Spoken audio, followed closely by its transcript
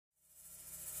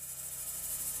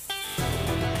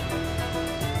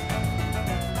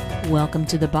Welcome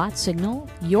to the Bot Signal,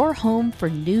 your home for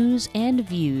news and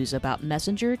views about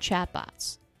messenger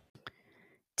chatbots.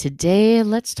 Today,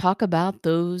 let's talk about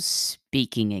those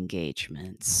speaking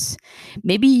engagements.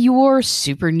 Maybe you're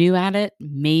super new at it,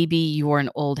 maybe you're an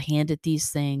old hand at these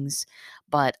things,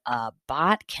 but a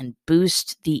bot can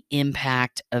boost the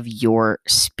impact of your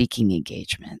speaking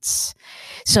engagements.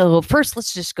 So, first,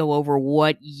 let's just go over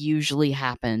what usually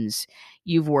happens.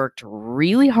 You've worked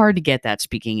really hard to get that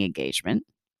speaking engagement.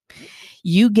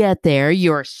 You get there,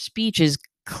 your speech is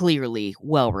clearly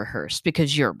well rehearsed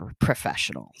because you're a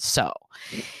professional. So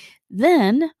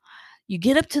then you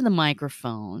get up to the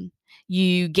microphone,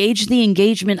 you gauge the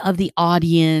engagement of the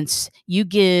audience, you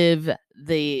give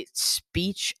the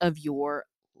speech of your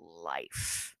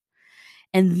life.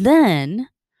 And then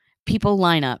people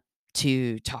line up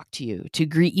to talk to you, to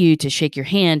greet you, to shake your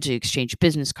hand, to exchange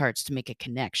business cards, to make a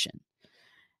connection.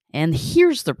 And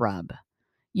here's the rub.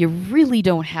 You really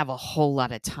don't have a whole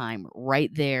lot of time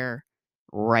right there,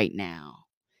 right now.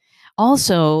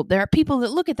 Also, there are people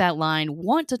that look at that line,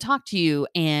 want to talk to you,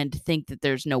 and think that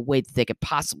there's no way that they could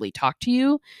possibly talk to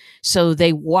you, so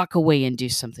they walk away and do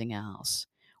something else.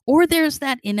 Or there's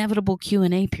that inevitable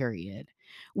Q&A period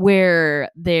where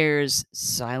there's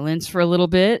silence for a little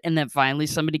bit, and then finally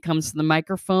somebody comes to the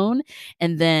microphone,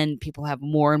 and then people have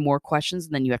more and more questions,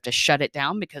 and then you have to shut it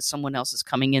down because someone else is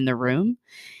coming in the room.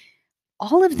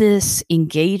 All of this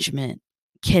engagement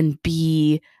can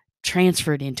be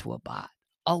transferred into a bot.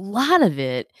 A lot of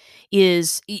it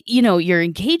is, your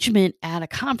engagement at a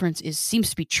conference seems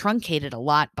to be truncated a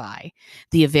lot by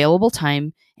the available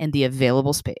time and the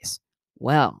available space.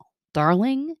 Well,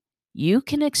 darling, you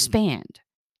can expand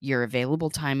your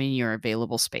available time and your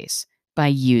available space by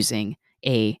using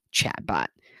a chatbot.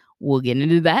 We'll get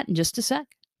into that in just a sec.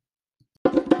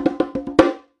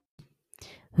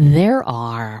 There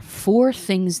are 4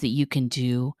 things that you can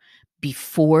do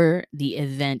before the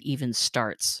event even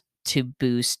starts to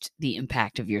boost the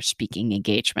impact of your speaking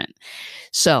engagement.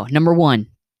 So, number 1,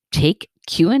 take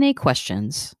Q&A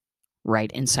questions right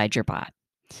inside your bot.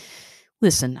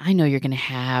 Listen, I know you're going to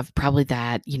have probably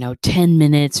that, 10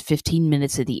 minutes, 15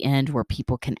 minutes at the end where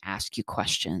people can ask you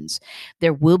questions.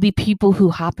 There will be people who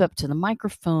hop up to the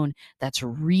microphone. That's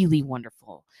really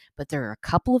wonderful. But there are a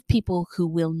couple of people who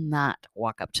will not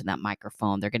walk up to that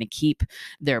microphone. They're going to keep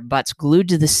their butts glued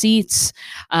to the seats.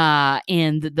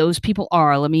 And those people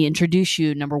are, let me introduce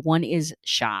you. Number 1 is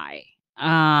shy.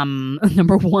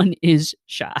 Number 1 is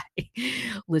shy.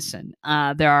 Listen,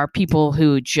 there are people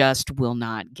who just will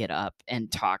not get up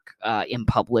and talk in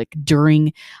public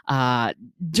during a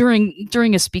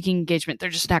speaking engagement. They're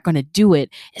just not going to do it,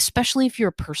 especially if you're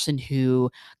a person who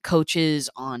coaches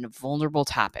on vulnerable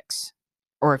topics.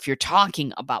 Or if you're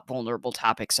talking about vulnerable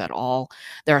topics at all,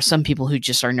 there are some people who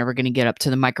just are never going to get up to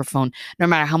the microphone, no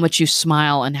matter how much you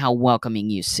smile and how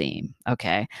welcoming you seem.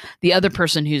 Okay. The other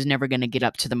person who's never going to get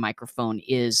up to the microphone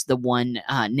is the one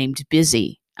named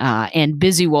Busy. And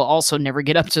Busy will also never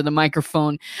get up to the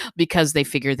microphone because they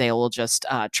figure they will just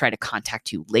try to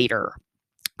contact you later.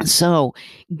 So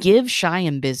give Shy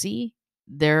and Busy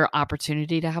their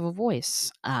opportunity to have a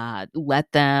voice.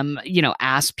 Let them,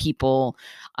 ask people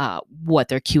what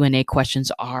their Q&A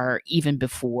questions are even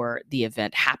before the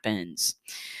event happens.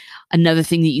 Another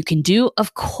thing that you can do,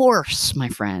 of course, my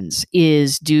friends,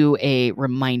 is do a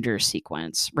reminder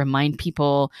sequence. Remind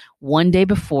people one day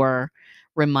before,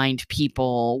 remind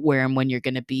people where and when you're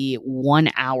going to be 1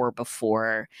 hour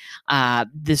before.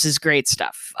 This is great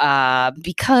stuff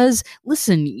because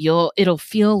listen, it'll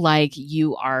feel like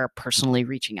you are personally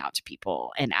reaching out to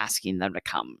people and asking them to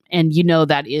come. And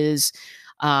that is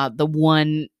the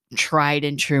one tried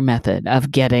and true method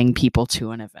of getting people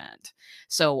to an event.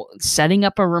 So setting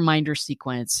up a reminder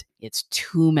sequence, it's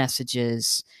 2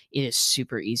 messages. It is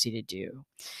super easy to do.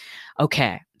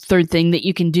 Okay, third thing that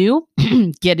you can do,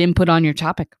 get input on your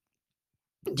topic.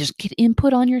 Just get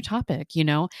input on your topic.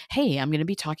 Hey, I'm going to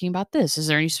be talking about this. Is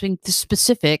there anything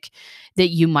specific that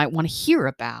you might want to hear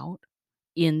about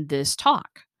in this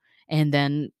talk? And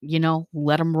then,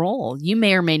 let them roll. You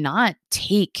may or may not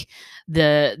take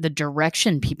the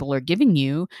direction people are giving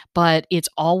you, but it's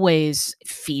always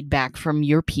feedback from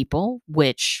your people,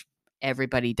 which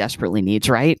everybody desperately needs,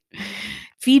 right?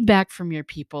 Feedback from your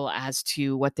people as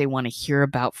to what they want to hear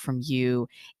about from you.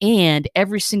 And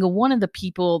every single one of the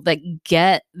people that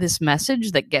get this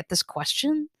message, that get this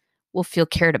question, will feel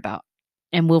cared about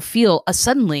and will feel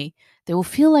suddenly they will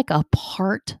feel like a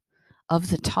part of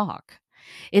the talk.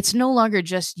 It's no longer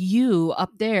just you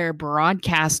up there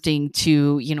broadcasting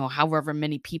to, however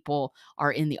many people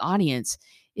are in the audience.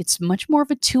 It's much more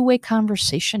of a 2-way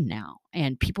conversation now,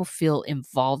 and people feel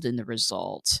involved in the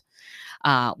result.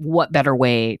 What better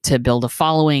way to build a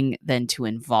following than to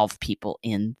involve people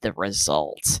in the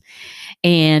results?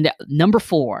 And number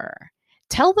 4,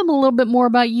 tell them a little bit more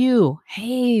about you.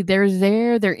 Hey, they're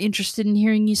there. They're interested in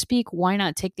hearing you speak. Why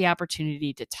not take the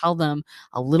opportunity to tell them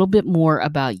a little bit more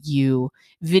about you?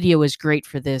 Video is great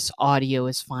for this. Audio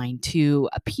is fine too.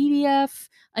 A PDF,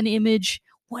 an image,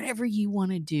 whatever you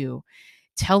want to do.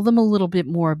 Tell them a little bit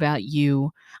more about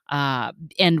you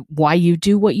and why you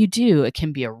do what you do. It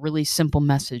can be a really simple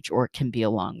message or it can be a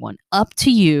long one. Up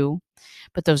to you.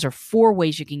 But those are 4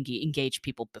 ways you can engage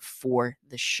people before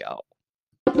the show.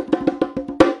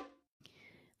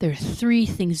 There are 3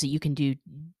 things that you can do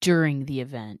during the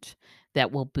event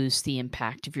that will boost the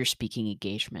impact of your speaking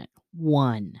engagement.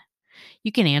 1,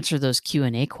 you can answer those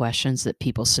Q&A questions that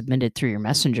people submitted through your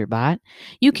messenger bot.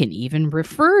 You can even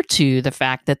refer to the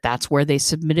fact that that's where they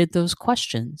submitted those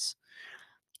questions.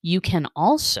 You can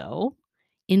also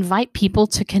invite people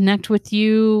to connect with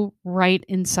you right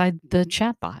inside the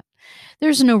chatbot.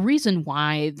 There's no reason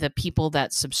why the people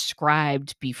that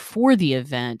subscribed before the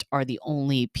event are the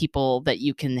only people that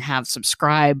you can have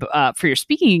subscribe for your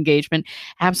speaking engagement.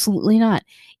 Absolutely not.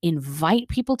 Invite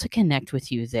people to connect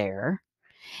with you there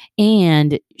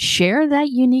and share that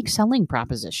unique selling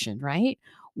proposition, right?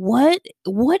 What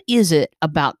is it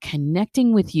about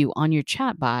connecting with you on your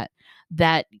chatbot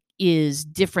that is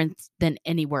different than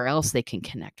anywhere else they can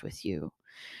connect with you?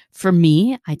 For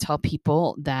me, I tell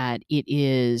people that it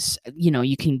is,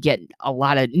 you can get a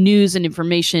lot of news and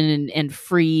information and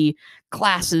free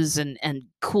classes and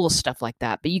cool stuff like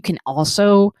that. But you can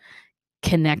also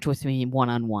connect with me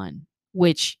one-on-one,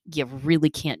 which you really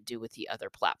can't do with the other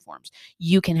platforms.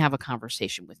 You can have a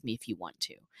conversation with me if you want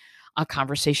to, a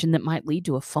conversation that might lead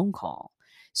to a phone call.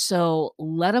 So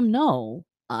let them know,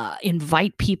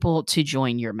 invite people to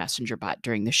join your messenger bot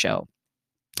during the show.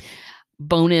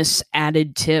 Bonus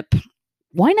added tip,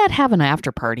 why not have an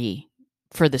after party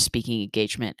for the speaking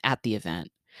engagement at the event?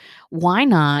 Why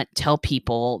not tell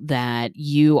people that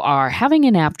you are having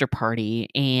an after party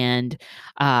and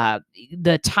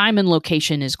the time and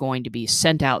location is going to be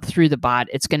sent out through the bot.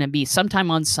 It's going to be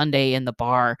sometime on Sunday in the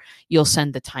bar. You'll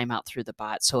send the time out through the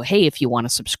bot. So, hey, if you want to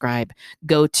subscribe,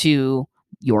 go to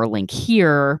your link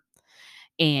here.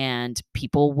 And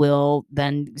people will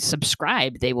then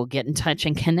subscribe. They will get in touch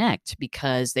and connect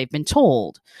because they've been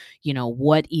told,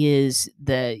 what is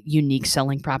the unique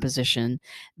selling proposition.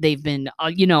 They've been,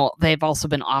 they've also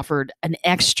been offered an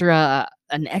extra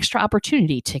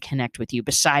opportunity to connect with you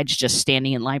besides just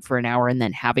standing in line for an hour and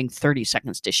then having 30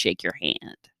 seconds to shake your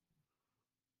hand.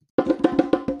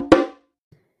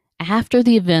 After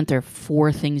the event, there are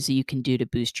 4 things that you can do to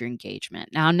boost your engagement.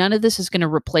 Now, none of this is going to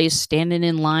replace standing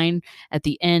in line at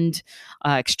the end,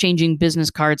 exchanging business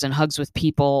cards and hugs with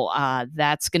people.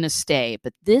 That's going to stay.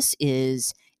 But this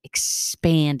is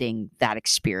expanding that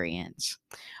experience.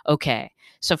 Okay,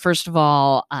 so first of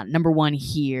all, number 1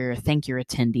 here, thank your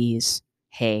attendees.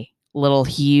 Hey, little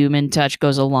human touch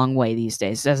goes a long way these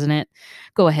days, doesn't it?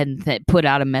 Go ahead and put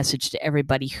out a message to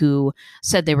everybody who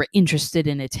said they were interested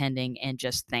in attending and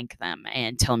just thank them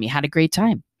and tell them you had a great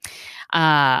time.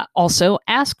 Also,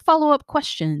 ask follow-up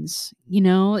questions.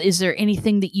 Is there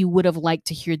anything that you would have liked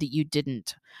to hear that you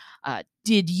didn't?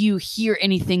 Did you hear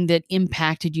anything that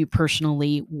impacted you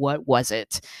personally? What was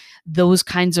it? Those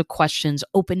kinds of questions,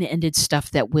 open-ended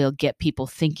stuff that will get people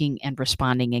thinking and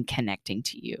responding and connecting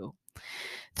to you.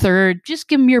 Third, just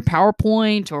give them your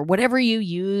PowerPoint or whatever you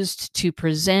used to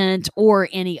present or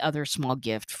any other small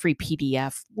gift, free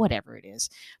PDF, whatever it is.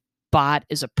 Bot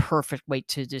is a perfect way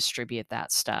to distribute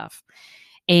that stuff.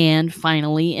 And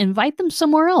finally, invite them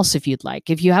somewhere else if you'd like.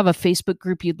 If you have a Facebook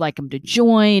group you'd like them to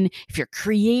join, if you're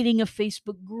creating a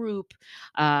Facebook group,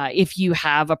 if you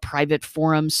have a private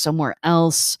forum somewhere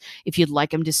else, if you'd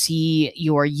like them to see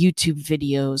your YouTube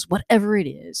videos, whatever it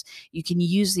is, you can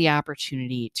use the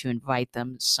opportunity to invite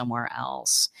them somewhere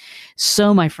else.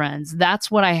 So, my friends, that's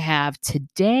what I have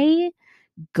today.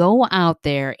 Go out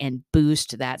there and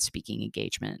boost that speaking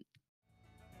engagement.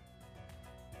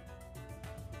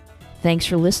 Thanks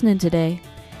for listening today.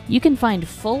 You can find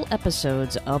full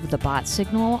episodes of The Bot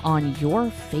Signal on your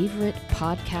favorite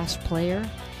podcast player.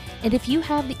 And if you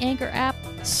have the Anchor app,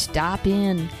 stop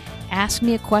in, ask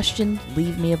me a question,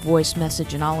 leave me a voice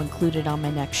message, and I'll include it on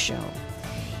my next show.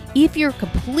 If you're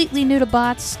completely new to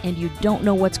bots and you don't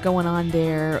know what's going on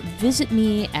there, visit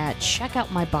me at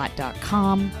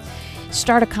checkoutmybot.com.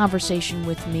 Start a conversation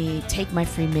with me, take my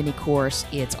free mini course.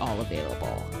 It's all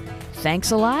available.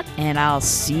 Thanks a lot, and I'll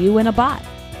see you in a bot.